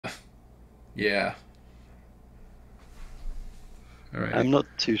Yeah. All right. I'm not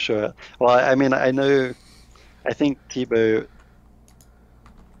too sure. Well, I mean, I think Tebow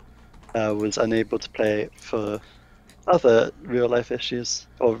was unable to play for other real life issues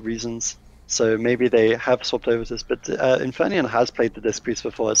or reasons. So maybe they have swapped over this, but Infernian has played the Disc Priest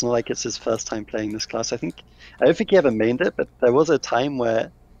before. It's not like it's his first time playing this class. I don't think he ever mained it, but there was a time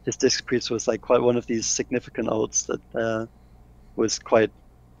where his Disc Priest was like quite one of these significant ults that was uh, quite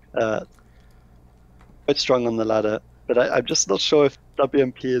strong on the ladder. But I'm just not sure if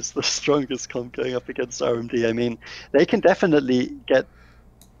WMP is the strongest comp going up against RMD. I mean, they can definitely get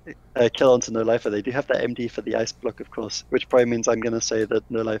kill onto No Lifer. They do have that MD for the ice block, of course, which probably means I'm going to say that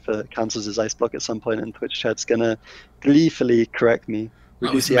No Lifer cancels his ice block at some point, and Twitch chat's going to gleefully correct me. We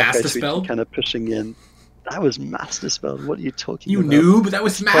That do was see mass Akai Suichi dispelled. kind of pushing in. That was master spell. What are you talking You about? noob. That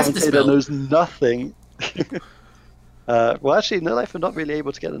was This mass commentator dispelled. knows nothing. Well, actually, No Lifer not really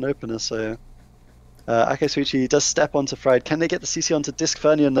able to get an opener, so Akatsuchi does step onto Fried. Can they get the CC onto Disc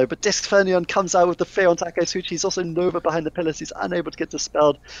Fernion though? But Disc Fernion comes out with the fear onto Akatsuchi. He's also Nova behind the pillars. He's unable to get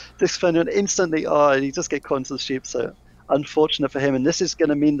dispelled. Disc Fernion instantly, and he just get caught into the sheep. So unfortunate for him. And this is going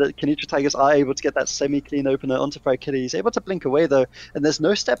to mean that Kenitra Tigers are able to get that semi-clean opener onto Fried Kitty. He's able to blink away though, and there's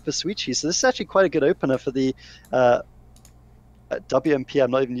no step for Suichi. So this is actually quite a good opener for the WMP.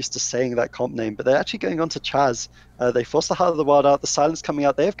 I'm not even used to saying that comp name, but they're actually going on to Chaz. They force the Heart of the Wild out, the silence coming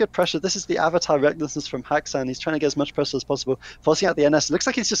out. They have good pressure. This is the Avatar Recklessness from Haxan. He's trying to get as much pressure as possible, forcing out the NS. It looks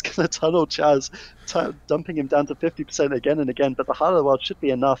like he's just going to tunnel Chaz, dumping him down to 50% again and again, but the Heart of the Wild should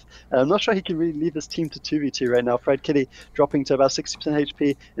be enough. I'm not sure he can really leave his team to 2v2 right now. Fred Kitty dropping to about 60%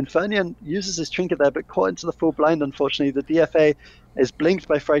 HP. Infernian uses his trinket there, but caught into the full blind, unfortunately. The DFA is blinked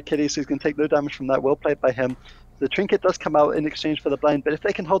by Fred Kitty, so he's going to take no damage from that. Well played by him. The trinket does come out in exchange for the blind, but if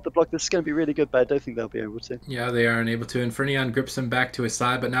they can hold the block, this is going to be really good, but I don't think they'll be able to. Yeah, they are unable to. Infernion grips him back to his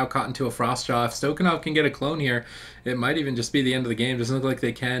side, but now caught into a frost jaw. If Stokanov can get a clone here, it might even just be the end of the game. Doesn't look like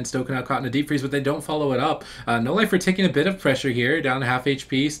they can. Stokanov caught in a deep freeze, but they don't follow it up. No Life for taking a bit of pressure here, down to half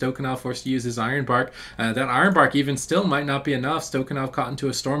HP. Stokanov forced to use his Iron Bark. That Iron Bark even still might not be enough. Stokanov caught into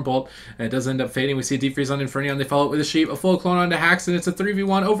a Storm Bolt. It does end up fading. We see a deep freeze on Infernion. They follow it with a sheep. A full clone onto Haxon. It's a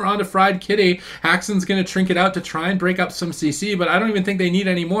 3v1 over onto Fried Kitty. Haxon's going to trinket out to try and break up some CC, but I don't even think they need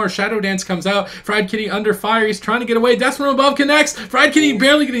any more. Shadow Dance comes out. Fried Kitty under fire. He's trying to get away. Death from above connects. Fried Kitty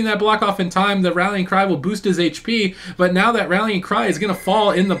barely getting that block off in time. The Rallying Cry will boost his HP, but now that Rallying Cry is going to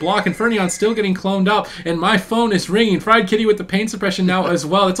fall in the block. Infernion's still getting cloned up, and my phone is ringing. Fried Kitty with the pain suppression now as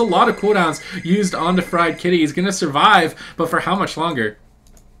well. It's a lot of cooldowns used onto Fried Kitty. He's going to survive, but for how much longer?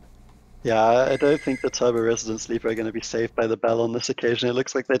 Yeah, I don't think the Turbo Resident Sleeper are going to be saved by the bell on this occasion. It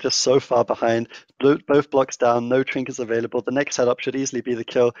looks like they're just so far behind. Both blocks down, no trinkets available. The next setup should easily be the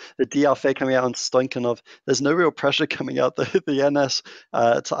kill. The DRFA coming out on Stoinkov. There's no real pressure coming out the NS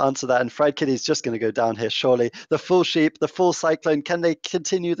to answer that. And Fried Kitty's just going to go down here, surely. The full sheep, the full cyclone. Can they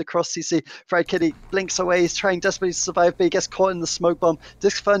continue the cross CC? Fried Kitty blinks away. He's trying desperately to survive, but he gets caught in the smoke bomb.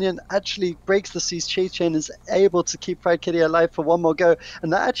 Discfernian actually breaks the C's chase chain, is able to keep Fried Kitty alive for one more go.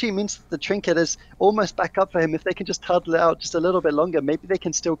 And that actually means that the trinket is almost back up for him. If they can just huddle it out just a little bit longer, maybe they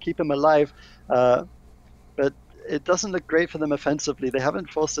can still keep him alive. But it doesn't look great for them offensively. They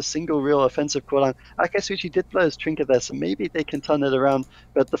haven't forced a single real offensive cooldown. Akatsuchi did blow his trinket there, so maybe they can turn it around.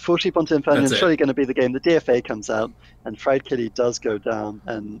 But the full sheep onto Inferno That's is it. surely going to be the game. The DFA comes out, and Fried Kitty does go down,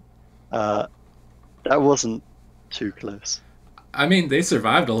 and that wasn't too close. I mean, they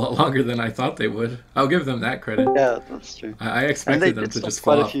survived a lot longer than I thought they would. I'll give them that credit. Yeah, that's true. I And they expected them did to stop just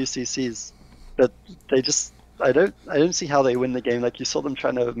quite a flop. few CCs, but they just I don't see how they win the game. Like you saw them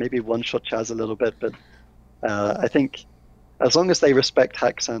trying to maybe one shot Chaz a little bit, but I think as long as they respect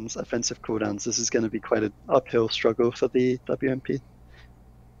Haxan's offensive cooldowns, this is going to be quite an uphill struggle for the WMP.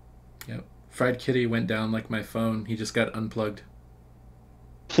 Yep. Fried Kitty went down like my phone. He just got unplugged.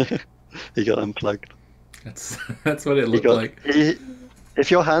 He got unplugged. That's that's what it He looked got like.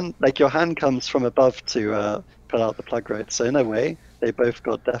 if your hand comes from above to pull out the plug, right? So in a way, they both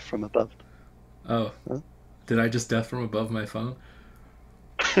got death from above. Oh, Huh? did I just death from above my phone?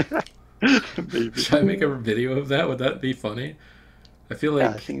 Maybe. Should I make a video of that? Would that be funny? I feel Yeah,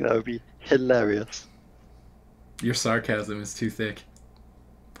 I like think that would be hilarious. your sarcasm is too thick.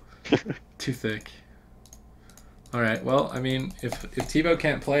 Too thick. All right. Well, I mean, if Tebow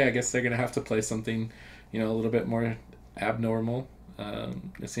can't play, I guess they're gonna have to play something, a little bit more abnormal.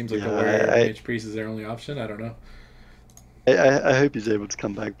 It seems like the Yeah, Warrior Mage Priest is their only option. I don't know. I hope he's able to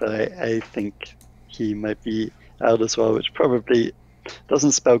come back, but I think he might be out as well, which probably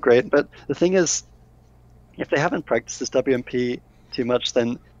doesn't spell great. But the thing is, if they haven't practiced this WMP too much,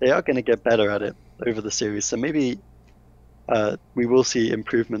 then they are going to get better at it over the series. So maybe we will see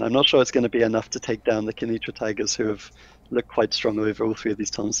improvement. I'm not sure it's going to be enough to take down the Kenitra Tigers, who have looked quite strong over all three of these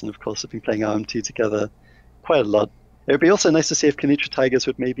tournaments, and of course have been playing RMT together quite a lot. It would be also nice to see if Kenitra Tigers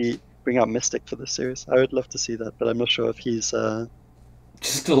would maybe bring out Mystic for this series. I would love to see that, but I'm not sure if he's...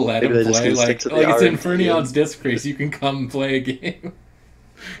 Just to let maybe him they're just play, going to stick like to the it's RMT Infernion's disc race. You can come and play a game.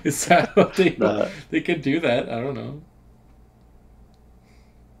 Is that what they could do that? I don't know.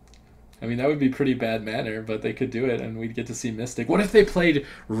 I mean, that would be pretty bad manner, but they could do it, and we'd get to see Mystic. What if they played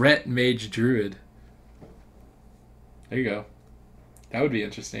Ret Mage Druid? There you go. That would be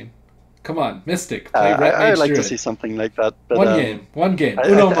interesting. Come on, Mystic, play Ret Mage I would like Druid. to see something like that. But, one game.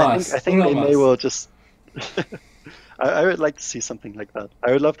 I think they may well just... I would like to see something like that.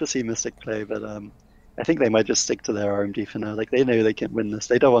 I would love to see Mystic play, but I think they might just stick to their RMD for now. Like, they know they can win this.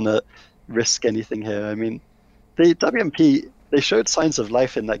 They don't want to risk anything here. I mean, the WMP, they showed signs of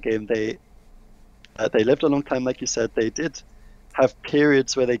life in that game. They lived a long time, like you said. They did have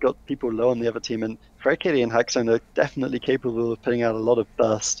periods where they got people low on the other team, and Fredkitty and Haxon are definitely capable of putting out a lot of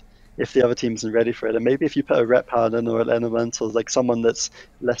burst if the other team isn't ready for it. And maybe if you put a Rep Harden or an Elemental, like someone that's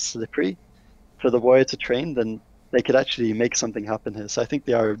less slippery for the Warrior to train, then they could actually make something happen here. So I think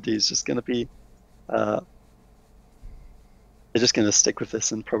the RMD is just going to be... they're just going to stick with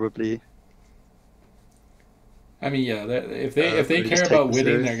this and probably... I mean, yeah, if they care about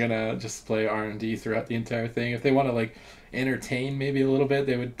winning, they're gonna just play R&D throughout the entire thing. If they want to like entertain maybe a little bit,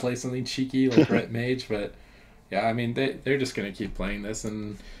 they would play something cheeky like Ret Mage. But yeah, I mean, they're just gonna keep playing this.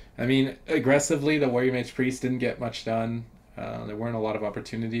 And I mean, aggressively, the Warrior Mage Priest didn't get much done. There weren't a lot of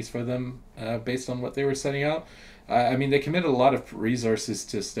opportunities for them based on what they were setting out. I mean, they committed a lot of resources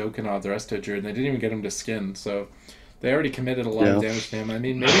to Stokanov, the rest of Druid, and they didn't even get him to skin. So they already committed a lot of damage to him. I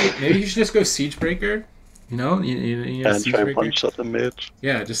mean, maybe you should just go Siegebreaker. You know, and try and punch at the mage.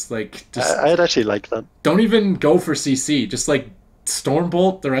 Yeah, just I'd actually like that. Don't even go for CC. Just like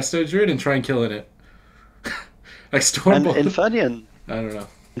Stormbolt the rest of Druid and try and kill it. Like Stormbolt. And Infernion. I don't know.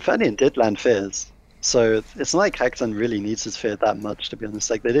 Infernion did land Fears, so it's not like Haxon really needs his Fear that much, to be honest.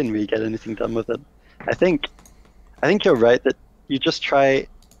 Like, they didn't really get anything done with it. I think you're right that you just try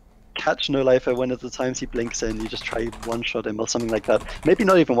catch No Lifer when at the times he blinks in, you just try one-shot him or something like that. Maybe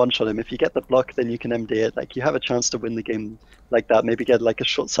not even one-shot him. If you get the block, then you can MD it. Like, you have a chance to win the game like that. Maybe get like a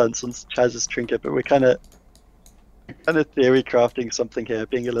short sense on Chaz's trinket, but we're kind of theory crafting something here,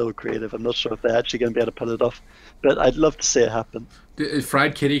 being a little creative. I'm not sure if they're actually going to be able to pull it off, but I'd love to see it happen. If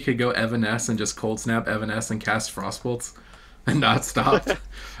Fried Kitty could go Evanesce and just cold snap Evanesce and cast Frostbolts and not stop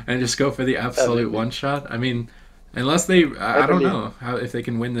and just go for the absolute one-shot. I mean... Unless they, I don't know if they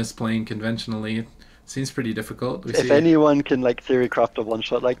can win this playing conventionally. It seems pretty difficult. If anyone can like theory craft a one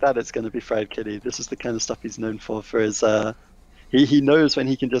shot like that, it's going to be Fried Kitty. This is the kind of stuff he's known for his. He knows when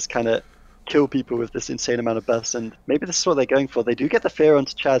he can just kind of kill people with this insane amount of burst, and maybe this is what they're going for. They do get the fear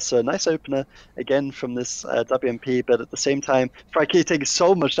onto Chaz, so a nice opener again from this WMP, but at the same time, Fried Kitty taking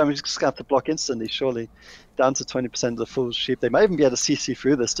so much damage, he's just going to have to block instantly, surely. Down to 20% of the full sheep. They might even be able to CC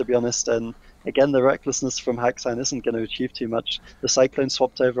through this, to be honest, and again, the recklessness from Haxan isn't going to achieve too much. The Cyclone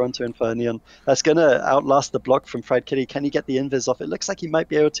swapped over onto Infernion. That's going to outlast the block from Fried Kitty. Can he get the invis off? It looks like he might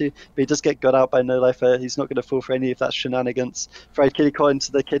be able to, but he just get got out by No Lifer. He's not going to fall for any of that shenanigans. Fried Kitty caught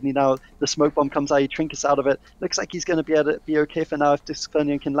into the kidney now. The smoke bomb comes out. He trinkets out of it. Looks like he's going to be able to be okay for now if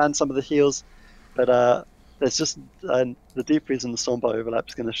Infernion can land some of the heals. But there's just the deep freeze and the Stormbar overlap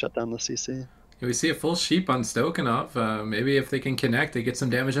is going to shut down the CC. We see a full sheep on Stokanov. Maybe if they can connect, they get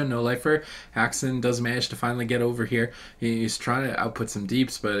some damage on No Lifer. Haxon does manage to finally get over here. He's trying to output some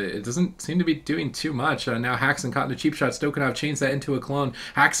deeps, but it doesn't seem to be doing too much. Now Haxon caught in a cheap shot. Stokanov chains that into a clone.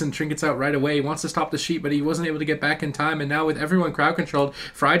 Haxon trinkets out right away. He wants to stop the sheep, but he wasn't able to get back in time. And now with everyone crowd controlled,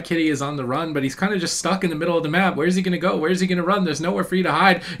 Fried Kitty is on the run, but he's kind of just stuck in the middle of the map. Where's he going to go? Where's he going to run? There's nowhere for you to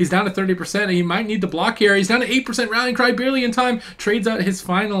hide. He's down to 30%, and he might need the block here. He's down to 8% rallying cry, barely in time. Trades out his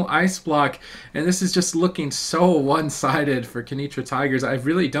final ice block, and this is just looking so one-sided for Kenitra Tigers. I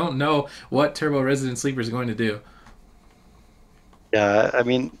really don't know what Turbo Resident Sleeper is going to do. Yeah, I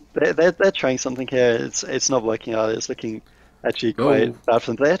mean, they're trying something here. It's not working out. It's looking actually quite bad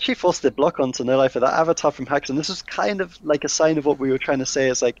for them. They actually forced their block onto No Life for that avatar from Haxon. This is kind of like a sign of what we were trying to say.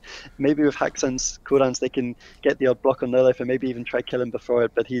 It's like maybe with Haxon's cooldowns they can get the odd block on No Life and maybe even try kill him before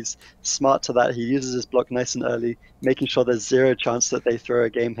it, but he's smart to that. He uses his block nice and early, making sure there's zero chance that they throw a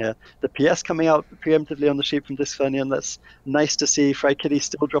game here. The PS coming out preemptively on the sheep from Disfernion, that's nice to see. Fried Kitty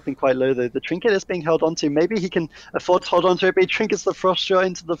still dropping quite low though. The trinket is being held onto. Maybe he can afford to hold onto it, but he trinkets the frost shot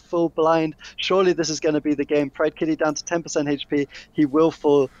into the full blind. Surely this is going to be the game. Fried Kitty down to 10% HP. He will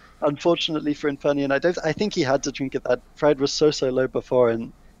fall, unfortunately for Infernion. I think he had to trinket that. Fried was so low before,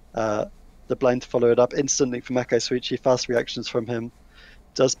 and the the blind to follow it up instantly from Akai Suichi. Fast reactions from him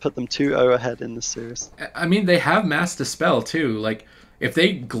does put them 2-0 ahead in this series. I mean, they have Mass Dispel too. Like, if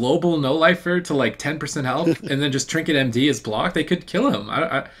they global no lifer to like 10% health and then just Trinket MD is blocked, they could kill him.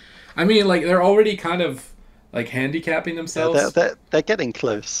 I mean, like, they're already kind of like handicapping themselves. Yeah, they're getting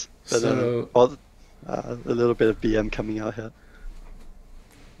close. But, So a little bit of BM coming out here.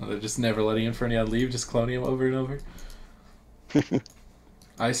 they're just never letting Infernion leave, just cloning him over and over.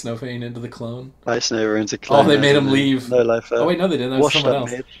 Ice No Fane into the clone. Ice Nova into clone. Oh, they made him leave. No life. Oh wait, no, they didn't. That was someone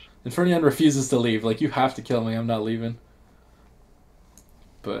else. Mage. Infernion refuses to leave. Like, you have to kill me. I'm not leaving.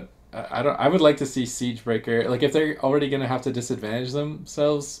 But I would like to see Siegebreaker. Like, if they're already gonna have to disadvantage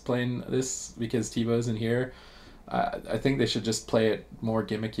themselves playing this because T-Bow's in here, I think they should just play it more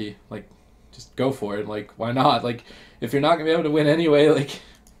gimmicky. Like, just go for it. Like, why not? Like, if you're not gonna be able to win anyway, like,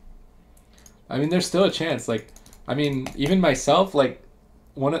 I mean, there's still a chance. Like, I mean, even myself, like,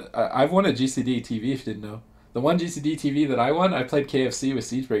 I've won a GCDTV, if you didn't know. The one GCDTV that I won, I played KFC with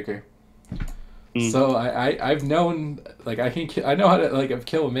Siegebreaker. So I've known, like, I know how to, like,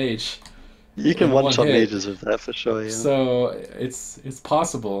 kill a mage. You can one-shot mages with that for sure. Yeah. So it's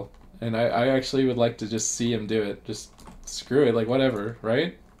possible, and I actually would like to just see him do it. Just screw it, like, whatever,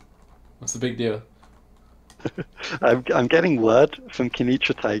 right? What's the big deal? I'm getting word from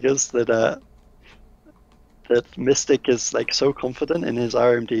Kenitra Tigers that Mystic is, like, so confident in his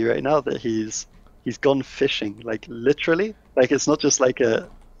RMD right now that he's gone fishing, like, literally. Like, it's not just like a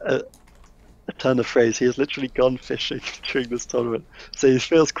turn of phrase. He has literally gone fishing during this tournament. So he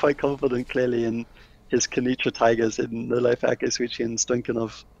feels quite confident, clearly, in his Kenitra Tigers in No Life Akai Suichi and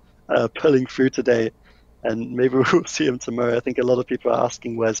Stunkanov pulling through today. And maybe we'll see him tomorrow. I think a lot of people are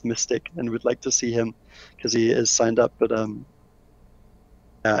asking where's Mystic and would like to see him because he is signed up. But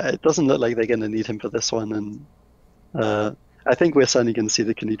it doesn't look like they're going to need him for this one. And I think we're certainly going to see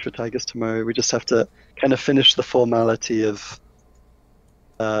the Kenitra Tigers tomorrow. We just have to kind of finish the formality of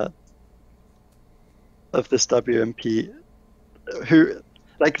this WMP. Who,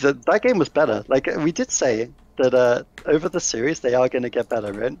 like, that game was better. Like, we did say that over the series they are going to get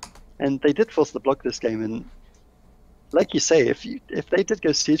better, right? And they did force the block this game. And like you say, if they did go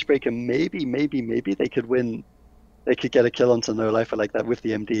Siegebreaker, maybe they could win. They could get a kill onto No Lifer like that with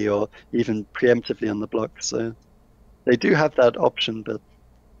the MD, or even preemptively on the block. So they do have that option, but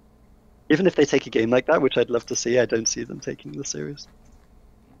even if they take a game like that, which I'd love to see, I don't see them taking the series.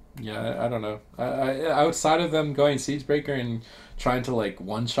 Yeah, I don't know. Outside of them going Siegebreaker and trying to, like,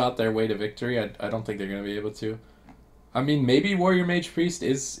 one-shot their way to victory, I don't think they're going to be able to. I mean, maybe Warrior Mage Priest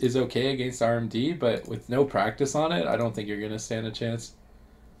is okay against RMD, but with no practice on it, I don't think you're going to stand a chance.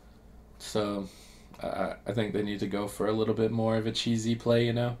 So I think they need to go for a little bit more of a cheesy play,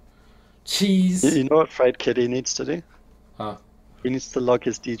 you know? Cheese! You know what Fried Kitty needs to do? Huh? He needs to log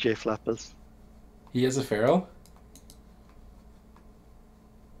his DJ flappers. He has a Pharaoh?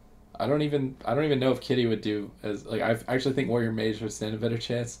 I don't even know if Kitty would do as, like, I actually think Warrior Mage would stand a better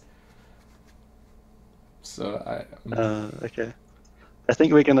chance. So okay. I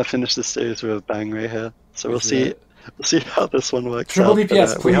think we're gonna finish this series with a bang right here. So we'll see how this one works. Triple out.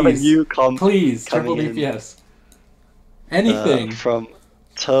 DPS, But, please. we have a new comp. Please, triple DPS. Anything from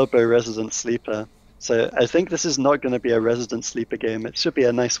Turbo Resident Sleeper. So I think this is not going to be a Resident Sleeper game. It should be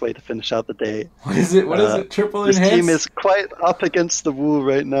a nice way to finish out the day. What is it? What is it? Triple enhance? This team is quite up against the wall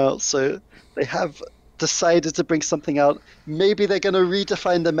right now, so they have decided to bring something out. Maybe they're going to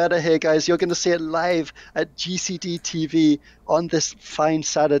redefine the meta here, guys. You're going to see it live at GCDTV on this fine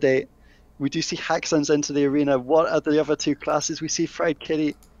Saturday. We do see Haxans enter the arena. What are the other two classes? We see Fried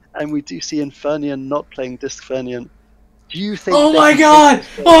Kitty, and we do see Infernion not playing Discfernion. Do you think? Oh my God!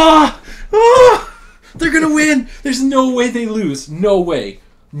 Ah! They're gonna win! There's no way they lose. No way.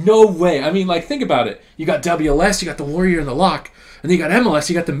 No way. I mean, like, think about it. You got WLS, you got the Warrior in the lock, and then you got MLS,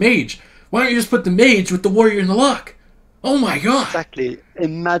 you got the Mage. Why don't you just put the Mage with the Warrior in the lock? Oh my God! Exactly.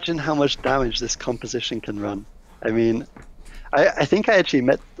 Imagine how much damage this composition can run. I mean, I think I actually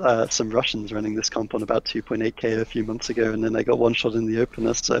met some Russians running this comp on about 2.8k a few months ago, and then I got one shot in the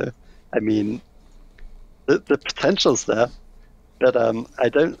opener, so, I mean, the potential's there. But I'm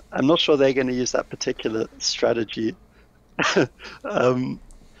not sure they're going to use that particular strategy. I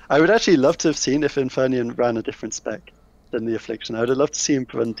would actually love to have seen if Infernion ran a different spec than the Affliction. I would have loved to see him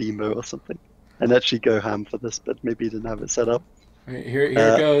run Demo or something and actually go ham for this, but maybe he didn't have it set up. Right, here it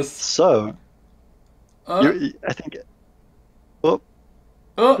goes. So, I think...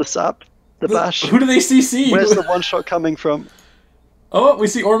 the sap, the bash. Who do they CC? Where's the one shot coming from? Oh, we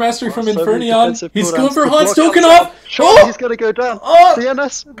see Ore Mastery from So Infernion. He's going for Hans Stunkanov. Oh, he's going to go down.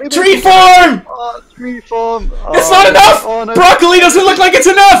 CNS. Tree form! Tree form. It's not enough! Oh, no. Broccoli doesn't look like it's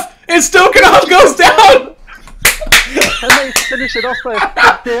enough! And Stokanov goes down! Can they finish it off though?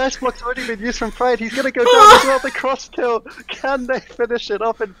 The ice block's already been used from Pride. He's gonna go down as well. The cross kill. Can they finish it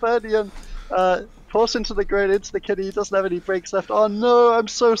off? Infernian forced into the groin, into the kitty. He doesn't have any breaks left. Oh no, I'm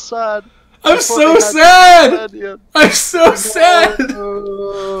so sad. I'm so sad! I'm so sad!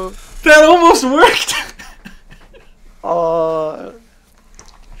 No. That almost worked! Oh.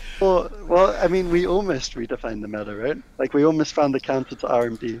 Well, I mean, we almost redefined the meta, right? Like, we almost found the counter to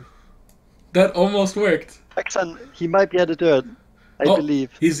RMD. That almost worked. Hexan, he might be able to do it. I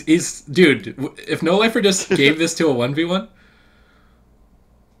believe. He's dude. If No Lifer just gave this to a 1v1,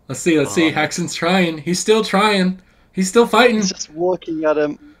 let's see. Hexan's trying. He's still trying. He's still fighting. He's just walking at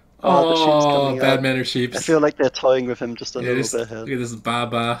him. Oh, the sheep's coming bad out. manner sheeps. I feel like they're toying with him just a little bit here. Look at this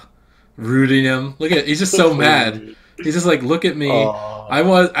Baba rooting him. Look at he's just so mad. He's just like, look at me. Oh.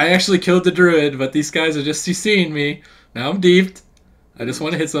 I actually killed the druid, but these guys are just CCing me. Now I'm deeped. I just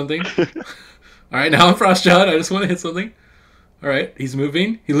want to hit something. Alright, now I'm Frostshot. I just want to hit something. Alright, he's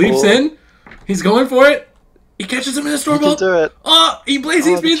moving. He leaps in. He's going for it. He catches him in a stormbolt. He can do it. Oh, he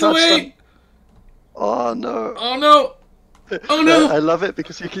blazing speeds away. Oh no. Oh no. Oh no. I love it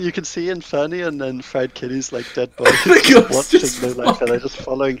because you can see Inferni and then Fried Kitty's like dead body watching No Lifer. They're just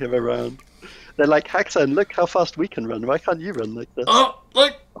following him around. They're like, Haxan, look how fast we can run. Why can't you run like this? Oh,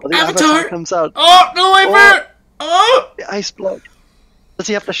 look! The Avatar comes out. Oh, No Lifer! Oh! The ice block. Does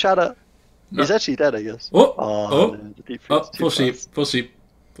he have to shatter? No. He's actually dead, I guess. Oh! No, the deep freeze full sheep. Full sheep.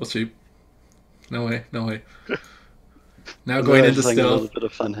 Full sheep. No way. No way. Now going into stealth. A little bit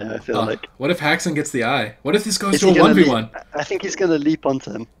of fun here, I feel like. What if Haxan gets the eye? What if this goes to a 1v1? I think he's going to leap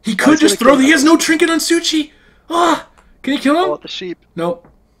onto him. He could just throw He has no trinket on Suchi! Ah! Can he kill him? Oh, the sheep. Nope.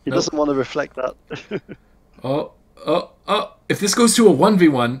 He doesn't want to reflect that. Oh. If this goes to a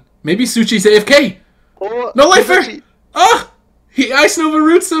 1v1, maybe Suchi's AFK! Oh, No Lifer! Ah! He Ice Nova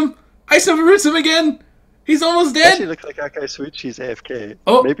roots him! Ice Nova roots him again! He's almost dead! Actually looks like Akai Suchi's AFK.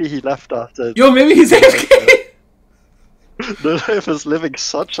 Oh. Maybe he left after... Yo, maybe he's AFK! No Lifer's living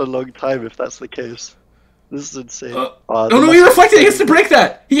such a long time if that's the case. This is insane. No, he reflected! He has to break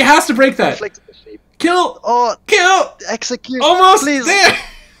that! He has to break that! Kill! Oh! Kill! Execute! Almost please. There!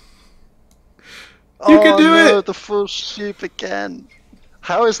 You can do it! The full sheep again.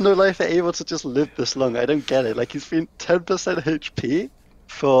 How is No Lifer able to just live this long? I don't get it. Like, he's been 10% HP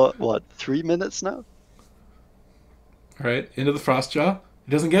for, what, 3 minutes now? Alright, into the Frostjaw.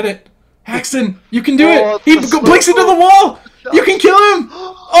 He doesn't get it. Haxan, you can do it! He blinks into the wall! You can kill him!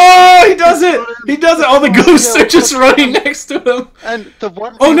 Oh, he does it! He does it! All the ghosts are just running next to him! And the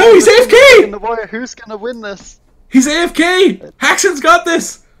one oh no, he's AFK! In the warrior, who's gonna win this? He's AFK! Haxan's got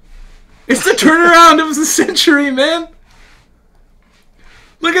this! It's the turnaround of the century, man!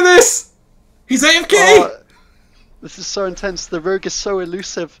 Look at this! He's AFK! This is so intense. The rogue is so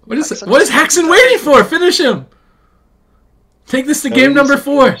elusive. What is Haxan waiting for? Finish him! Take this to game number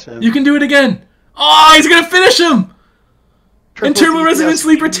 4. You can do it again. Oh, he's gonna finish him! And Turbo Resident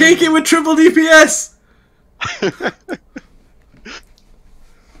Sleeper take it with triple DPS!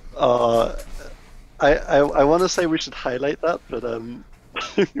 I want to say we should highlight that, but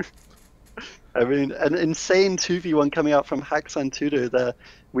I mean, an insane 2v1 coming out from Haxan Tudo there.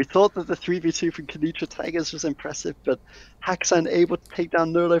 We thought that the 3v2 from Kenitra Tigers was impressive, but Haxan able to take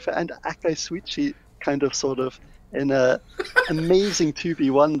down No Lifer and Akai Sweetsheet kind of sort of in a amazing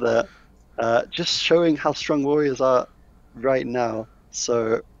 2v1 there. Just showing how strong warriors are right now.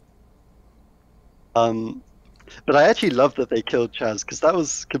 So, but I actually love that they killed Chaz, because that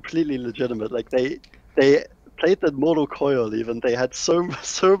was completely legitimate. Like, they played the Mortal Coil even. They had so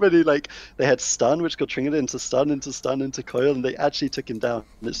many, like, they had stun, which got triggered into stun, into coil, and they actually took him down.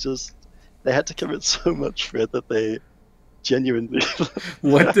 And it's just, they had to commit so much for it that they genuinely...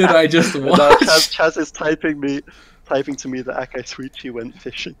 What did I just watch? Chaz is typing to me that Akai Suichi went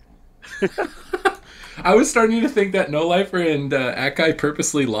fishing. I was starting to think that No Lifer and Akai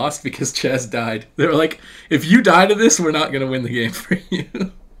purposely lost because Chaz died. They were like, if you die to this, we're not going to win the game for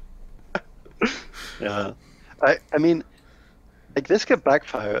you. Yeah. I mean, like, this could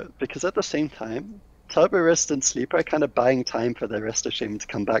backfire, because at the same time, Turbo Rest and Sleeper are kind of buying time for their Rest of Shame to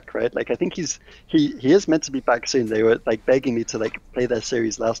come back, right? Like, I think he is meant to be back soon. They were, like, begging me to, like, play their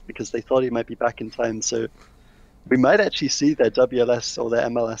series last because they thought he might be back in time, so we might actually see their WLS or their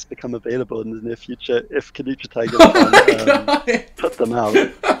MLS become available in the near future if Kenitra Tigers can put them out.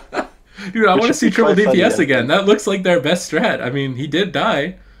 Dude, I want to see triple DPS again. That looks like their best strat. I mean, he did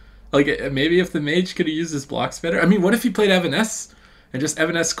die. Like, maybe if the mage could have used his blocks better. I mean, what if he played Evanesce and just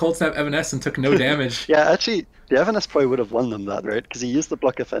Evanesce, Cold Snap Evanesce and took no damage? Yeah, actually, the Evanesce probably would have won them that, right? Because he used the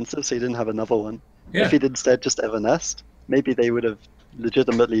block offensive, so he didn't have another one. Yeah. If he'd instead just Evanesced, maybe they would have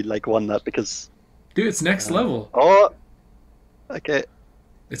legitimately like won that because Dude, it's next level. oh, okay.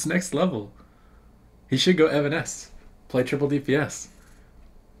 It's next level. He should go Evanesce. Play triple DPS.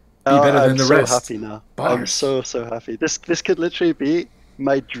 Be better I'm than the so rest. happy now. I'm Bars. so happy. This could literally be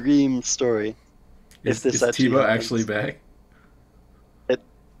my dream story if Is this actually Tebow actually happens. back? It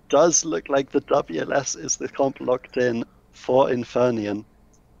does look like the WLS is the comp locked in for Infernian,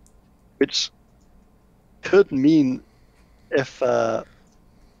 which could mean if could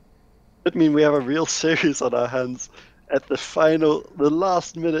mean we have a real series on our hands at the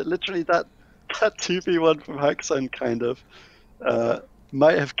last minute. Literally that 2v1 from Haxon kind of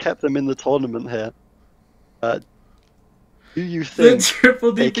might have kept them in the tournament here. Do you The think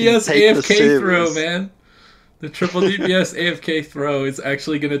triple they can DPS take the AFK throw, series? man. The triple DPS AFK throw is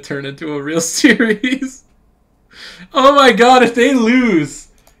actually going to turn into a real series. Oh my god, if they lose.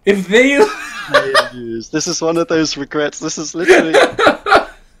 If they lose. This is one of those regrets. This is literally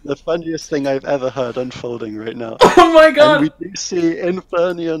the funniest thing I've ever heard unfolding right now. Oh my And we god. do see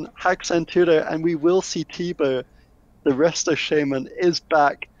Infernian, Haxan Tudor, and we will see Tebow. The Resto Shaman is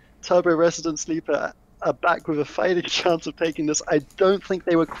back. Turbo Resident Sleeper are back with a fighting chance of taking this. I don't think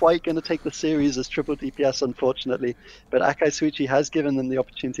they were quite going to take the series as triple DPS, unfortunately. But Akai Suichi has given them the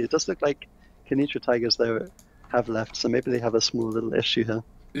opportunity. It does look like Kenitra Tigers, though, have left, so maybe they have a small little issue here.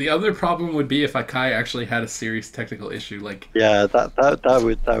 The other problem would be if Akai actually had a serious technical issue. Like, yeah,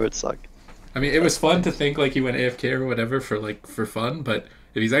 that would suck. I mean, it was fun to think like he went AFK or whatever for fun, but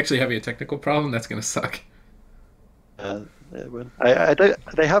if he's actually having a technical problem, that's gonna suck. I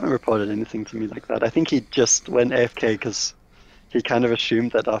don't. They haven't reported anything to me like that. I think he just went AFK because he kind of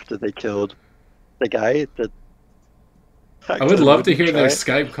assumed that after they killed the guy that. I would love to hear their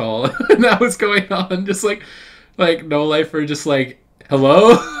Skype call and that was going on, just like No Lifer, just like,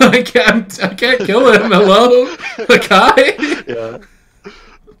 hello, I can't kill him. Hello, the guy.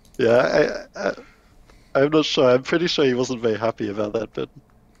 Yeah. I'm not sure. I'm pretty sure he wasn't very happy about that. But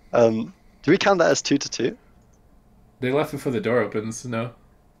do we count that as 2-2? They left before the door opens. No,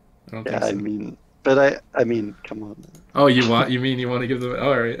 I don't think so. I mean, but I mean, come on. Oh, you want to give them?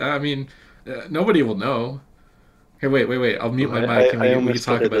 All right. I mean, nobody will know. Hey, wait. I'll mute my mic and we can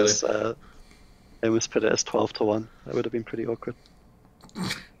talk about it. I almost put it as 12-1. That would have been pretty awkward.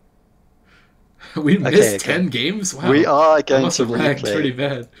 We missed 10 games? Wow. We are going to replay pretty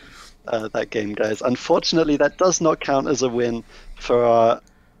bad. That game, guys. Unfortunately, that does not count as a win for our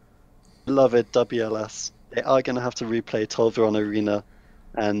beloved WLS. They are going to have to replay Tolveron Arena,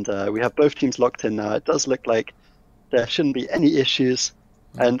 and we have both teams locked in now. It does look like there shouldn't be any issues,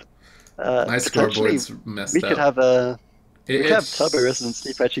 and my scoreboard's messed up. We could have Turbo Resident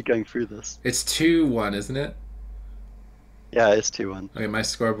Sleep actually going through this. It's 2-1, isn't it? Yeah, it's 2-1. Okay, my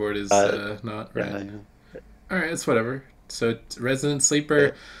scoreboard is not right. Yeah. All right, it's whatever. So Resident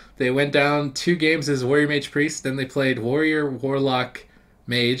Sleeper, they went down 2 games as Warrior Mage Priest, then they played Warrior Warlock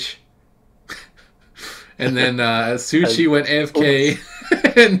Mage. And then Suchi went AFK,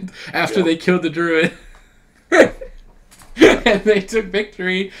 and after they killed the druid, and they took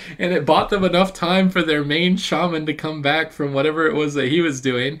victory, and it bought them enough time for their main shaman to come back from whatever it was that he was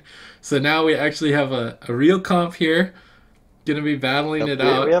doing. So now we actually have a real comp here, gonna be battling it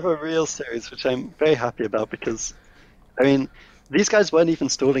out. We have a real series, which I'm very happy about because, I mean, these guys weren't even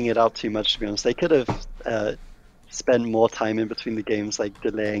stalling it out too much, to be honest. They could have spent more time in between the games, like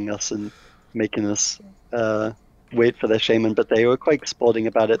delaying us and making us wait for their shaman, but they were quite sporting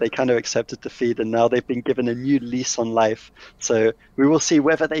about it. They kind of accepted defeat, and now they've been given a new lease on life. So we will see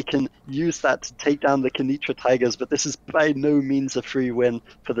whether they can use that to take down the Kenitra Tigers, but this is by no means a free win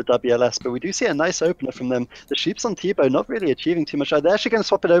for the WLS. But we do see a nice opener from them. The Sheeps on Tebow not really achieving too much. They're actually going to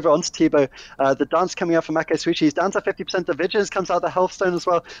swap it over onto Tebow. The dance coming out from Akai Suichi. He's down to 50%. The Vigilance comes out the Healthstone as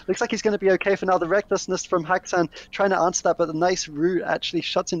well. Looks like he's going to be okay for now. The Recklessness from Haxan trying to answer that, but the nice root actually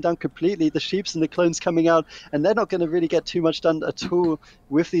shuts him down completely. The Sheeps and the clones coming out, and they're not going to really get too much done at all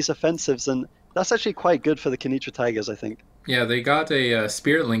with these offensives, and that's actually quite good for the Kenitra Tigers, I think. Yeah, they got a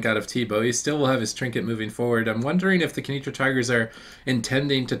Spirit Link out of Tebow. He still will have his trinket moving forward. I'm wondering if the Kenitra Tigers are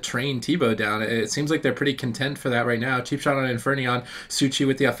intending to train Tebow down. It seems like they're pretty content for that right now. Cheap shot on Infernion. Suchi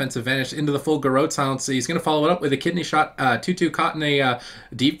with the offensive vanish into the full Garrote silence. So he's going to follow it up with a kidney shot. 2-2 caught in a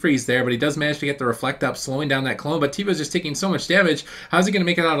deep freeze there, but he does manage to get the reflect up, slowing down that clone. But Tebow's just taking so much damage. How's he going to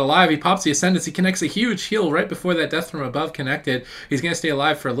make it out alive? He pops the Ascendance. He connects a huge heal right before that death from above connected. He's going to stay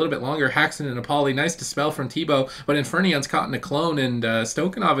alive for a little bit longer. Haxon and Apolly. Nice dispel from Tebow, but Infernion's caught in a clone, and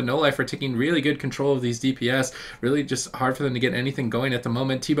Stokanov and No Life are taking really good control of these DPS. Really just hard for them to get anything going at the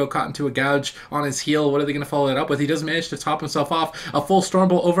moment. T-Bow caught into a gouge on his heel. What are they going to follow it up with? He does manage to top himself off. A full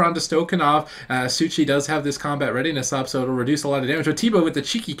Stormbolt over onto Stokanov. Suchi does have this combat readiness up, so it'll reduce a lot of damage. But T-Bow with the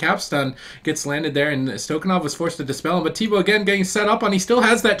cheeky cap stun gets landed there, and Stokanov was forced to dispel him. But T-Bow again getting set up on. He still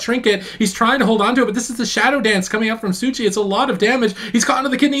has that trinket. He's trying to hold on to it, but this is the Shadow Dance coming up from Suchi. It's a lot of damage. He's caught into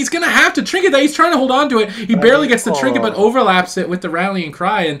the kidney. He's going to have to trinket that. He's trying to hold on to it. He barely gets the trinket, but overlaps it with the rallying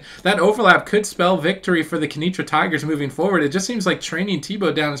cry, and that overlap could spell victory for the Kenitra Tigers moving forward. It just seems like training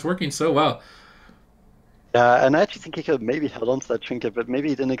T-Bow down is working so well. Yeah, and I actually think he could have maybe held on to that trinket, but maybe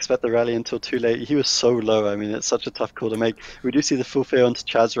he didn't expect the rally until too late. He was so low. I mean, it's such a tough call to make. We do see the full fear onto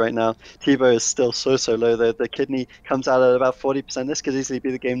Chaz right now. T-Bow is still so low. The kidney comes out at about 40%. This could easily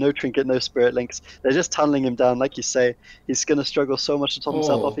be the game. No trinket, no spirit links. They're just tunneling him down. Like you say, he's going to struggle so much to top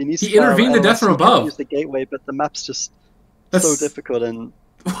himself off. He needs he intervened the death from above. Use the gateway, but the map's just so difficult. And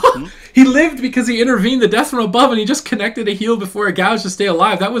he lived because he intervened the death from above, and he just connected a heal before a gouge to stay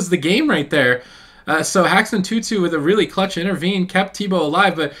alive. That was the game right there. So Haxman Tutu with a really clutch intervene kept T-Bow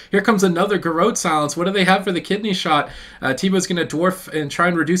alive, but here comes another Garrote silence. What do they have for the kidney shot? T-Bow's going to dwarf and try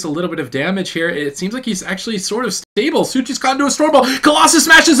and reduce a little bit of damage here. It seems like he's actually sort of stable. Suchi's caught into a Stormbolt. Colossus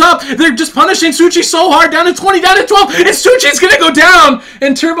smashes up. They're just punishing Suchi so hard. Down to 20, down to 12, and Suchi's going to go down.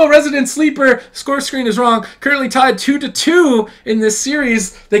 And Turbo Resident Sleeper, score screen is wrong, currently tied 2-2 in this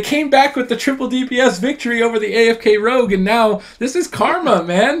series. They came back with the triple DPS victory over the AFK Rogue, and now this is karma,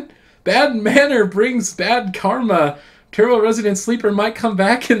 man. Bad manner brings bad karma. Turbo Resident Sleeper might come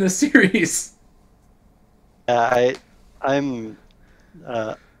back in the series. I'm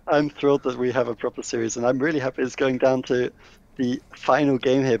thrilled that we have a proper series, and I'm really happy it's going down to the final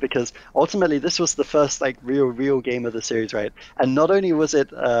game here, because ultimately this was the first like real game of the series, right? And not only was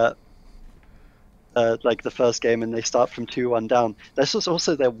it like the first game and they start from 2-1 down, this was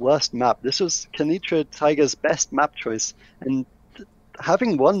also their worst map. This was Kenitra Tiger's best map choice, and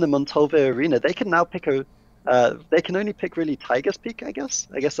having won the Montalvo Arena, they can now pick they can only pick really Tiger's Peak, I guess.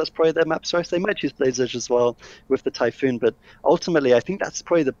 I guess that's probably their map choice. They might choose Blaze Edge as well with the Typhoon, but ultimately I think that's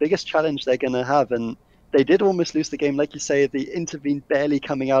probably the biggest challenge they're going to have, and they did almost lose the game. Like you say, the intervene barely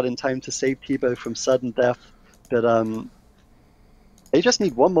coming out in time to save T-Bow from sudden death, but they just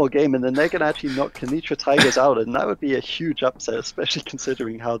need one more game, and then they're going to actually knock Kenitra Tigers out, and that would be a huge upset, especially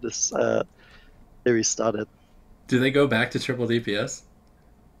considering how this series started. Do they go back to triple DPS?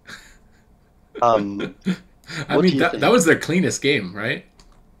 I mean, that was their cleanest game, right?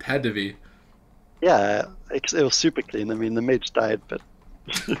 Had to be. Yeah, it was super clean. I mean, the mage died, but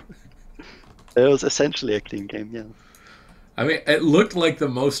it was essentially a clean game, yeah. I mean, it looked like the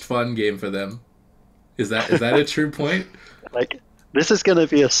most fun game for them. Is that a true point? Like, this is going to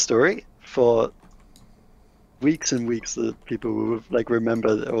be a story for weeks and weeks that people will like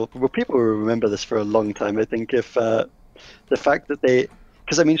remember, or people will remember this for a long time. I think if the fact that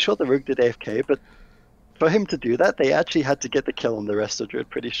because I mean, sure, the Rogue did AFK, but for him to do that, they actually had to get the kill on the rest of Druid,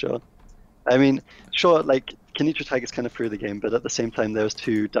 pretty sure. I mean, sure, like Kenitra Tigers kind of threw the game, but at the same time, there was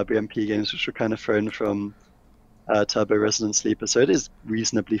 2 WMP games which were kind of thrown from Turbo Resident Sleeper, so it is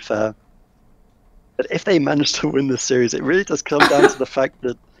reasonably fair. But if they manage to win this series, it really does come down to the fact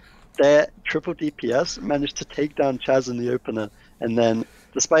that their triple DPS managed to take down Chaz in the opener, and then,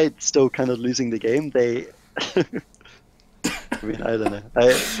 despite still kind of losing the game, they... I mean, I don't know.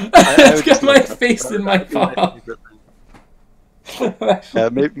 I've got my face in my palm.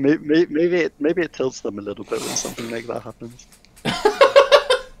 Maybe it tilts them a little bit when something like that happens.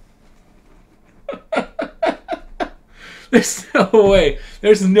 There's no way.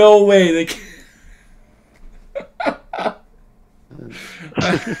 There's no way they can...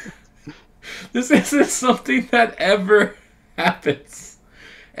 This isn't something that ever happens.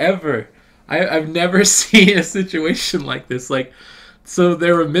 Ever. I've never seen a situation like this. Like, so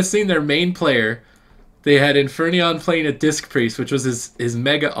they were missing their main player. They had Infernion playing a Disc Priest, which was his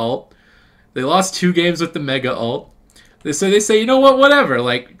Mega Ult. They lost 2 games with the Mega Ult. They say, you know what, whatever.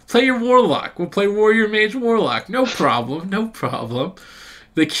 Like, play your Warlock. We'll play Warrior Mage Warlock. No problem, no problem.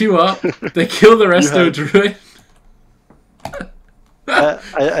 They queue up. They kill the resto Druid. I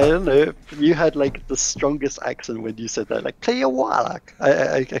don't know. You had like the strongest accent when you said that. Like, play your Warlock.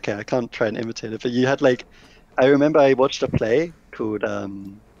 Okay, I can't try and imitate it, but you had like, I remember I watched a play called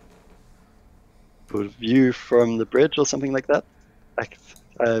View from the Bridge or something like that.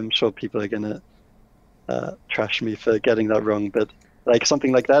 I'm sure people are gonna trash me for getting that wrong, but like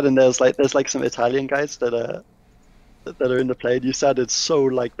something like that. And there's like some Italian guys that are in the play. And you sounded so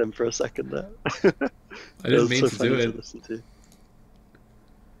like them for a second there. I didn't mean to do it.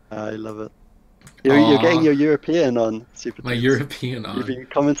 I love it. You're getting Aw, your European on, Super my Tunes. European You've on. been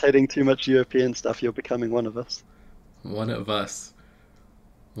commentating too much European stuff. You're becoming one of us. One of us.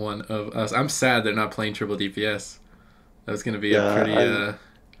 One of us. I'm sad they're not playing triple DPS. That was going to be a Yeah, pretty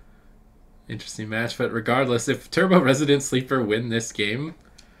interesting match. But regardless, if Turbo Resident Sleeper win this game,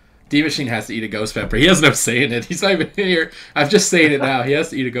 D Machine has to eat a ghost pepper. He has no say in it. He's not even here. I'm just saying it now. He has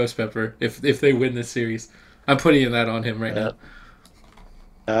to eat a ghost pepper if they win this series. I'm putting that on him right now.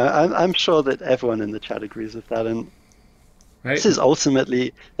 I'm sure that everyone in the chat agrees with that. And Right? this is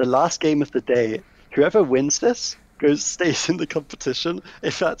ultimately the last game of the day. Whoever wins this stays in the competition.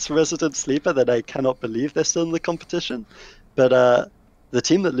 If that's Resident Sleeper, then I cannot believe they're still in the competition. But the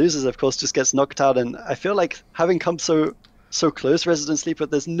team that loses, of course, just gets knocked out. And I feel like having come so close, Resident Sleeper,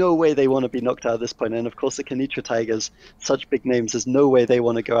 there's no way they want to be knocked out at this point. And of course, the Kenitra Tigers, such big names, there's no way they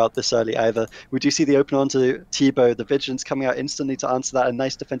want to go out this early either. We do see the open onto T-Bow, the Vigilance coming out instantly to answer that. A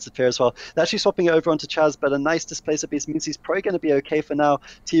nice defensive pair as well. They're actually swapping it over onto Chaz, but a nice displacer piece means he's probably going to be okay for now.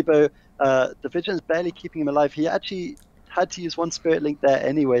 T-Bow, the Vigilance barely keeping him alive. He actually had to use one Spirit Link there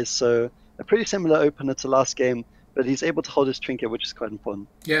anyways, so a pretty similar opener to last game. But he's able to hold his trinket, which is quite important.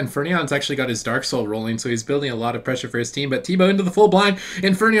 Yeah, Infernion's actually got his Dark Soul rolling, so he's building a lot of pressure for his team. But T-Bow into the full blind.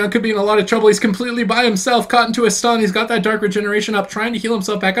 Infernion could be in a lot of trouble. He's completely by himself, caught into a stun. He's got that Dark Regeneration up, trying to heal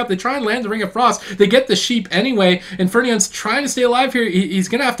himself back up. They try and land the Ring of Frost. They get the Sheep anyway. Infernion's trying to stay alive here. He's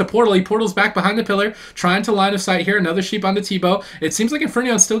going to have to portal. He portals back behind the pillar, trying to line of sight here. Another Sheep onto T-Bow. It seems like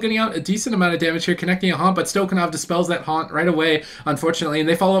Infernion's still getting out a decent amount of damage here, connecting a Haunt, but Stokanov dispels that Haunt right away, unfortunately. And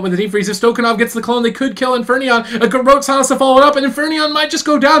they follow up with a Deep Freeze. If Stokanov gets the clone, they could kill Infernion. A Garrote Silence to follow it up, and Infernion might just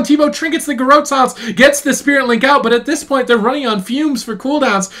go down. T-Bow trinkets the Garrote Silence, gets the Spirit Link out, but at this point, they're running on fumes for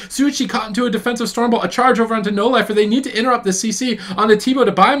cooldowns. Suichi caught into a defensive Stormbolt, a charge over onto No Lifer. They need to interrupt the CC onto T-Bow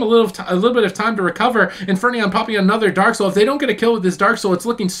to buy him a little bit of time to recover. Infernion popping another Dark Soul. If they don't get a kill with this Dark Soul, it's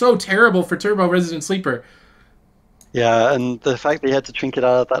looking so terrible for Turbo Resident Sleeper. Yeah, and the fact that he had to trinket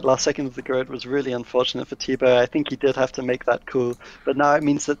out at that last second of the Garrote was really unfortunate for T-Bow. I think he did have to make that call, but now it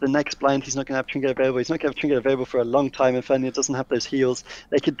means that the next blind he's not going to have trinket available. He's not going to have trinket available for a long time. Infernion doesn't have those heals.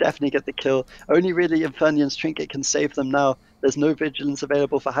 They could definitely get the kill. Only really Infernion's trinket can save them now. There's no Vigilance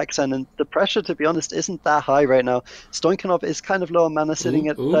available for Haxan, and the pressure, to be honest, isn't that high right now. Stoichkov is kind of low on mana, sitting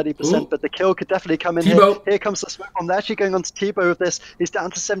at 30%, but the kill could definitely come in here. Here comes the smoke bomb. They're actually going on to T-Bow with this. He's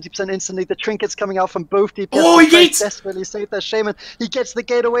down to 70% instantly. The trinket's coming out from both DPS. Oh, he gates! Desperately save their Shaman. He gets the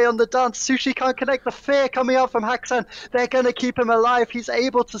gate away on the dance. Sushi can't connect. The fear coming out from Haxan. They're going to keep him alive. He's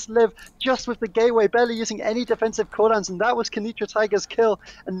able to live just with the gateway, barely using any defensive cooldowns, and that was Kenitra Tiger's kill.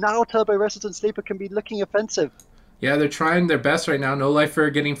 And now Turbo Resident Sleeper can be looking offensive. Yeah, they're trying their best right now. No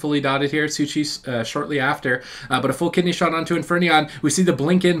Lifer getting fully dotted here. Suchi shortly after. But a full kidney shot onto Infernion. We see the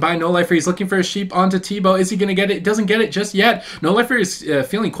blink in by No Lifer. He's looking for a Sheep onto T-Bow. Is he going to get it? Doesn't get it just yet. No Lifer is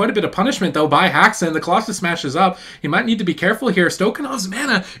feeling quite a bit of punishment, though, by Haxan. The Colossus smashes up. He might need to be careful here. Stokanov's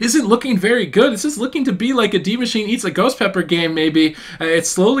mana isn't looking very good. This is looking to be like a D-Machine eats a Ghost Pepper game, maybe. It's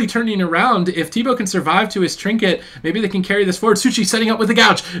slowly turning around. If T-Bow can survive to his trinket, maybe they can carry this forward. Suchi setting up with the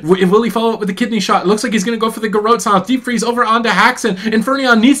Gouge. Will he follow up with the kidney shot? It looks like he's going to go for the Garrote Silence. Deep Freeze over onto Haxan.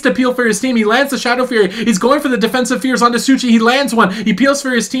 Infernion needs to peel for his team. He lands the Shadow Fury. He's going for the defensive fears onto Suchi. He lands one. He peels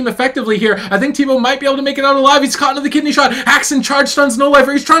for his team effectively here. I think T-Bow might be able to make it out alive. He's caught into the kidney shot. Haxan charge stuns No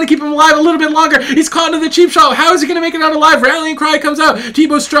Lifer. He's trying to keep him alive a little bit longer. He's caught into the cheap shot. How is he going to make it out alive? Rallying Cry comes out.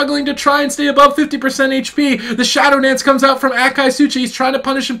 T-Bow struggling to try and stay above 50% HP. The Shadow Dance comes out from Akai Suchi. He's trying to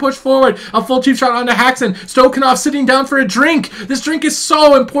punish and push forward. A full cheap shot onto Haxan. Stokanov sitting down for a drink. This drink is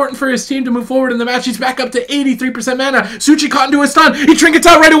so important for his team to move forward in the match. He's back up to 83% mana. Suchi caught into a stun. He trinkets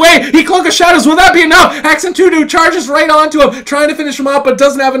out right away. He Cloak of Shadows. Will that be enough? Haxan 2-2 charges right onto him, trying to finish him off, but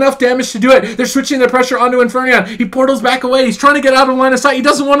doesn't have enough damage to do it. They're switching the pressure onto Infernion. He portals back away. He's trying to get out of line of sight. He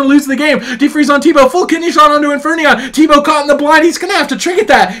doesn't want to lose the game. Defreeze on T-Bow. Full kidney shot onto Infernion. T-Bow caught in the blind. He's going to have to trinket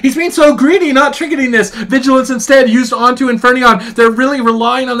that. He's being so greedy not trinketing this. Vigilance instead used onto Infernion. They're really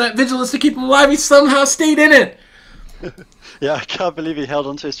relying on that Vigilance to keep him alive. He somehow stayed in it. Yeah, I can't believe he held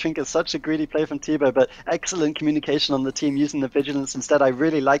onto his trinket. Such a greedy play from T-Bow, but excellent communication on the team using the Vigilance instead. I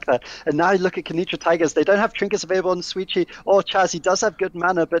really like that. And now you look at Kenitra Tigers. They don't have trinkets available on Suichi or Chaz. He does have good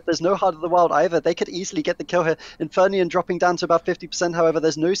mana, but there's no Heart of the Wild either. They could easily get the kill here. Infernion dropping down to about 50%, however.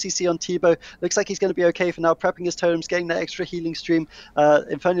 There's no CC on T-Bow. Looks like he's going to be okay for now, prepping his totems, getting that extra healing stream.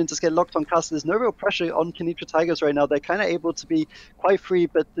 Infernion just get locked on cast. There's no real pressure on Kenitra Tigers right now. They're kind of able to be quite free,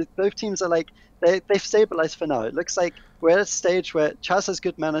 but both teams are like, they've stabilized for now. It looks like we're at a stage where Chaz has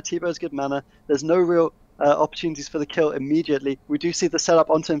good mana, T-Bow has good mana. There's no real opportunities for the kill immediately. We do see the setup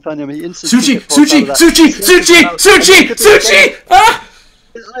onto Infernion. He instantly Suchi! Ah!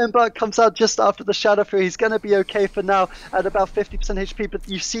 Ironbark comes out just after the Shadow Fury. He's going to be okay for now at about 50% HP, but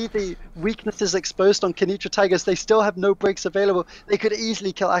you see the weaknesses exposed on Kenitra Tigers. They still have no breaks available. They could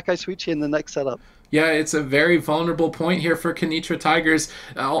easily kill Akai Suichi in the next setup. Yeah, it's a very vulnerable point here for Kenitra Tigers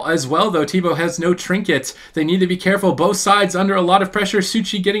as well, though. Tebow has no trinket. They need to be careful. Both sides under a lot of pressure.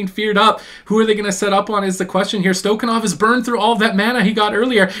 Suchi getting feared up. Who are they going to set up on is the question here. Stokanov has burned through all of that mana he got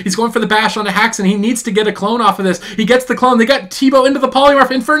earlier. He's going for the bash onto Haxon. He needs to get a clone off of this. He gets the clone. They got Tebow into the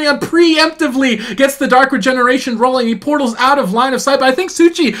polymorph. Infernion preemptively gets the Dark Regeneration rolling. He portals out of line of sight, but I think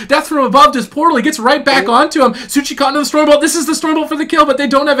Suchi, death from above, just portal. He gets right back onto him. Suchi caught into the Stormbolt. This is the Stormbolt for the kill, but they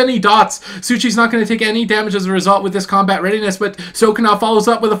don't have any dots. Suchi's not going to take any damage as a result with this combat readiness, but Stokanov follows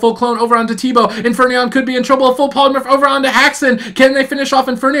up with a full clone over onto Tebow. Infernion could be in trouble. A full polymorph over onto Haxon. Can they finish off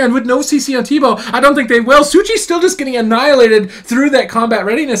Infernion with no CC on Tebow? I don't think they will. Suchi's still just getting annihilated through that combat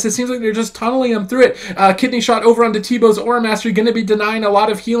readiness. It seems like they're just tunneling him through it. Kidney shot over onto Tebow's Aura Mastery. Going to be denying a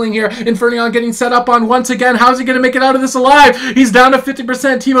lot of healing here. Infernion getting set up on once again. How's he going to make it out of this alive? He's down to 50%.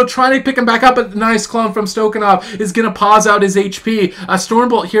 Tebow trying to pick him back up, but the nice clone from Stokanov is going to pause out his HP. A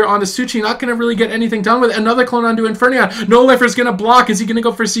Stormbolt here onto Suchi. Not going to really get anything done with it. Another clone onto Infernion. No Lifer's going to block. Is he going to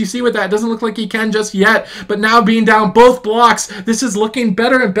go for CC with that? It doesn't look like he can just yet. But now being down both blocks, this is looking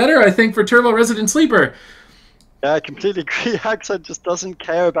better and better, I think, for Turbo Resident Sleeper. Yeah, I completely agree. Haxon just doesn't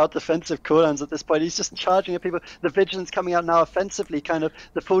care about defensive cooldowns at this point. He's just charging at people. The Vigilance coming out now offensively, kind of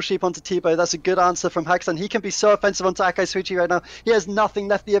the full sheep onto Tebow. That's a good answer from Haxon. He can be so offensive onto Akai Suichi right now. He has nothing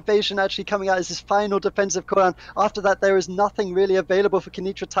left. The evasion actually coming out as his final defensive cooldown. After that, there is nothing really available for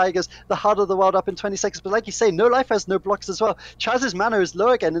Kenitra Tigers. The Heart of the Wild up in 20 seconds. But like you say, No Life has no blocks as well. Chaz's mana is low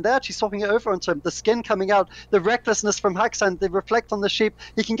again, and they're actually swapping it over onto him. The skin coming out, the recklessness from Haxon, the reflect on the sheep.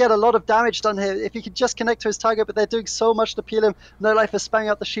 He can get a lot of damage done here if he could just connect to his target, but they're doing so much to peel him. No Life is spamming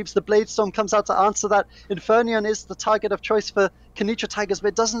out the sheeps. The Blade Storm comes out to answer that. Infernion is the target of choice for Kenitra Tigers, but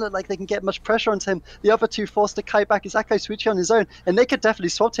it doesn't look like they can get much pressure onto him. The other two forced to kite back is Akai Suichi on his own, and they could definitely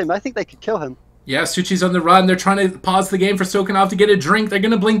swap him. I think they could kill him. Yeah, Suchi's on the run. They're trying to pause the game for Stokanov to get a drink. They're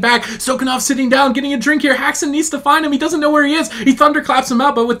going to blink back. Stokanov sitting down, getting a drink here. Haxon needs to find him. He doesn't know where he is. He thunderclaps him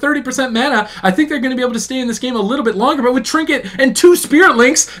out, but with 30% mana, I think they're going to be able to stay in this game a little bit longer. But with Trinket and 2 Spirit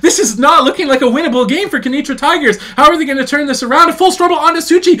Links, this is not looking like a winnable game for Kenitra Tigers. How are they going to turn this around? A full Stormbolt onto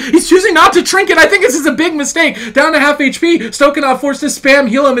Suchi. He's choosing not to Trinket. I think this is a big mistake. Down to half HP. Stokanov forced to spam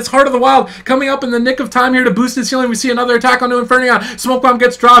heal him. It's Heart of the Wild coming up in the nick of time here to boost his healing. We see another attack onto Infernion. Smoke Bomb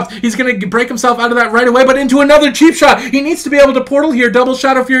gets dropped. He's going to break himself out of that right away, but into another cheap shot. He needs to be able to portal here. Double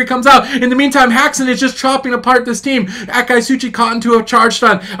Shadow Fury comes out. In the meantime, Haxon is just chopping apart this team. Akai Suichi caught into a charge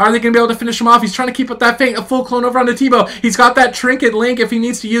stun. Are they going to be able to finish him off? He's trying to keep up that feint. A full clone over onto Tebow. He's got that Trinket Link if he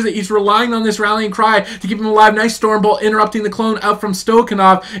needs to use it. He's relying on this Rallying Cry to keep him alive. Nice Stormbolt interrupting the clone out from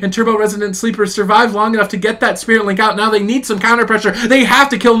Stokanov, and Turbo Resident Sleeper survived long enough to get that Spirit Link out. Now they need some counter pressure. They have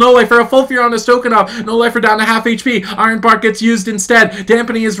to kill No Life for a full fear onto Stokanov. No Lifer down to half HP. Iron Bark gets used instead.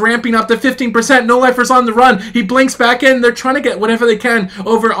 Dampening is ramping up to 15%. No Lifer's on the run. He blinks back in. They're trying to get whatever they can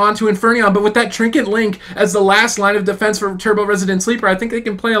over onto Infernion, but with that Trinket Link as the last line of defense for Turbo Resident Sleeper, I think they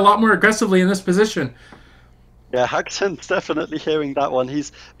can play a lot more aggressively in this position. Yeah, Haxon's definitely hearing that one.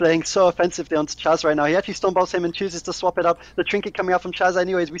 He's playing so offensively onto Chaz right now. He actually Stonebolts him and chooses to swap it up. The Trinket coming out from Chaz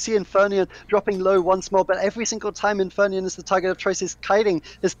anyways. We see Infernion dropping low once more, but every single time Infernion is the target of choice, his kiting,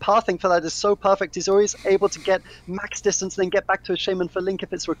 his pathing for that is so perfect. He's always able to get max distance, then get back to his Shaman for Link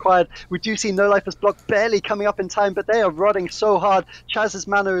if it's required. We do see No Life as block barely coming up in time, but they are rotting so hard. Chaz's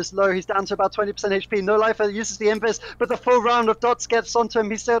mana is low. He's down to about 20% HP. No Life uses the Invis, but the full round of dots gets onto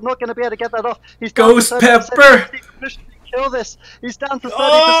him. He's still not going to be able to get that off. He's Ghost Pepper! Kill this. He's down to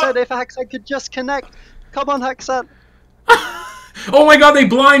 30%. If Haxon could just connect. Come on, Haxon. Oh my god, they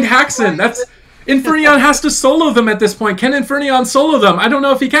blind Haxon. That's... Infernion has to solo them at this point. Can Infernion solo them? I don't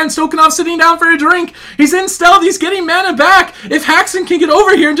know if he can. Stokanov sitting down for a drink. He's in stealth. He's getting mana back. If Haxon can get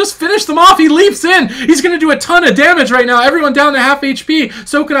over here and just finish them off, he leaps in. He's going to do a ton of damage right now. Everyone down to half HP.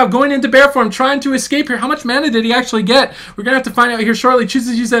 Stokanov going into bear form, trying to escape here. How much mana did he actually get? We're going to have to find out here shortly.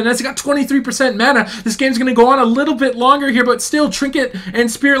 Chooses to use that, and he got 23% mana. This game's going to go on a little bit longer here, but still Trinket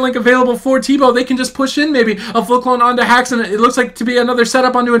and Spirit Link available for Tebow. They can just push in maybe a full clone onto Haxon. It looks like to be another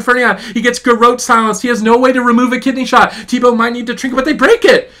setup onto Infernion. He gets Garrote silenced. He has no way to remove a kidney shot. Tebow might need to Trinket, but they break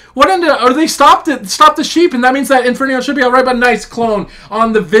it. What ended up? Or they stopped it, stopped the sheep, and that means that Inferno should be alright, but nice clone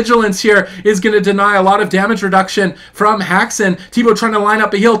on the Vigilance here is going to deny a lot of damage reduction from Haxon. T-Bow trying to line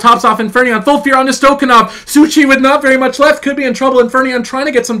up a heal, tops off Inferno, full fear onto Stokanov. Suchi with not very much left, could be in trouble. Inferno trying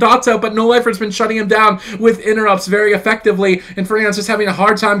to get some dots out, but No Lifer's been shutting him down with interrupts very effectively. Inferno's just having a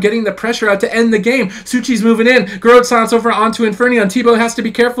hard time getting the pressure out to end the game. Suchi's moving in, Growth Silence over onto Inferno. T-Bow has to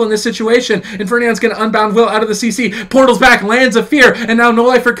be careful in this situation. Inferno's going to unbound Will out of the CC, portals back, lands of fear, and now No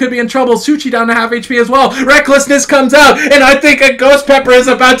Lifer could be in trouble. Suchi down to half HP as well. Recklessness comes out, and I think a Ghost Pepper is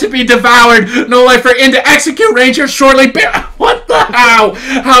about to be devoured. No Lifer into execute range here shortly. What the how?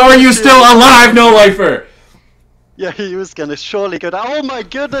 How are you still alive, No Lifer? Yeah, he was going to surely go down. Oh my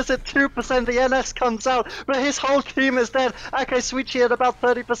goodness, at 2% the NS comes out, but his whole team is dead. Akasuichi at about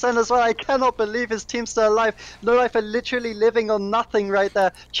 30% as well. I cannot believe his team's still alive. No Life are literally living on nothing right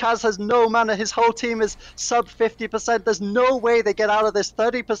there. Chaz has no mana. His whole team is sub 50%. There's no way they get out of this.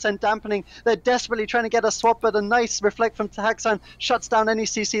 30% dampening. They're desperately trying to get a swap, but a nice reflect from Taxan shuts down any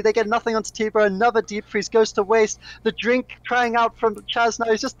CC. They get nothing onto T-Bro. Another deep freeze goes to waste. The drink crying out from Chaz now.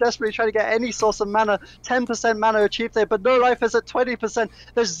 He's just desperately trying to get any source of mana. 10% mana achieved there, but No Life is at 20%.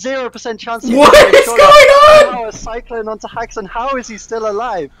 There's 0% chance. What is going on? Now a cyclone onto Haxon. How is he still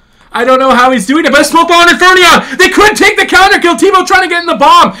alive? I don't know how he's doing it, but a smoke bomb on Inferno! They could take the counter kill! T-Bow trying to get in the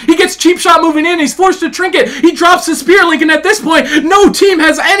bomb! He gets cheap shot moving in, he's forced to trinket, he drops the spear link, and at this point, no team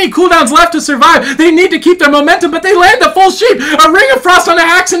has any cooldowns left to survive. They need to keep their momentum, but they land the full sheep! A Ring of Frost onto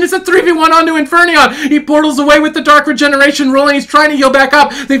Haxon, it's a 3v1 onto Inferno! He portals away with the Dark Regeneration rolling, he's trying to heal back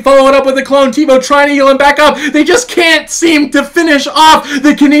up, they follow it up with a clone, T-Bow trying to heal him back up, they just can't seem to finish off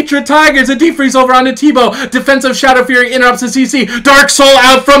the Kenitra Tigers. A defreeze over onto T-Bow, defensive Shadow Fury interrupts the CC, Dark Soul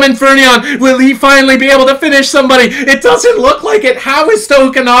out from Inferno. Will he finally be able to finish somebody? It doesn't look like it. How is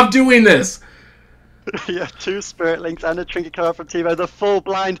Stokanov doing this? Yeah, 2 Spirit Links and a Trinket card from T-Bow, the full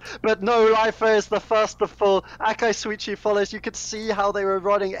blind, but No Lifer is the first to fall. Akasuichi follows. You could see how they were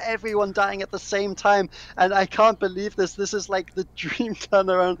running, everyone dying at the same time, and I can't believe this. This is like the dream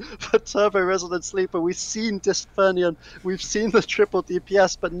turnaround for Turbo Resident Sleeper. We've seen Disfernion, we've seen the triple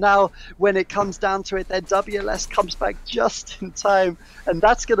DPS, but now when it comes down to it, their WLS comes back just in time, and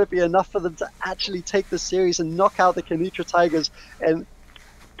that's going to be enough for them to actually take the series and knock out the Kenitra Tigers. And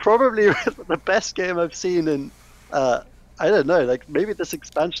probably the best game I've seen in, I don't know, like maybe this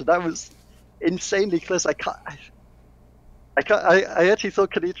expansion. That was insanely close. I actually thought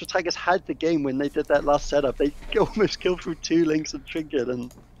Kenitra Tigers had the game when they did that last setup. They almost killed through 2 links and Trinket,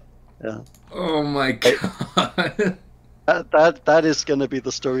 and yeah. Oh my god. That is going to be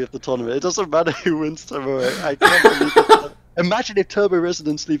the story of the tournament. It doesn't matter who wins tomorrow. I can't believe it. Imagine if Turbo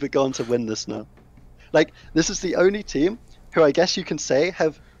Resident Sleeper gone to win this now. Like, this is the only team who I guess you can say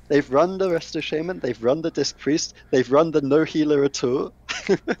they've run the Resto Shaman, they've run the Disc Priest, they've run the No Healer at all.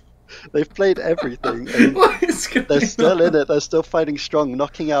 They've played everything. And they're still in it, they're still fighting strong,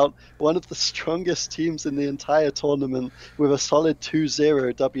 knocking out one of the strongest teams in the entire tournament with a solid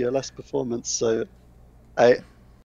 2-0 WLS performance. So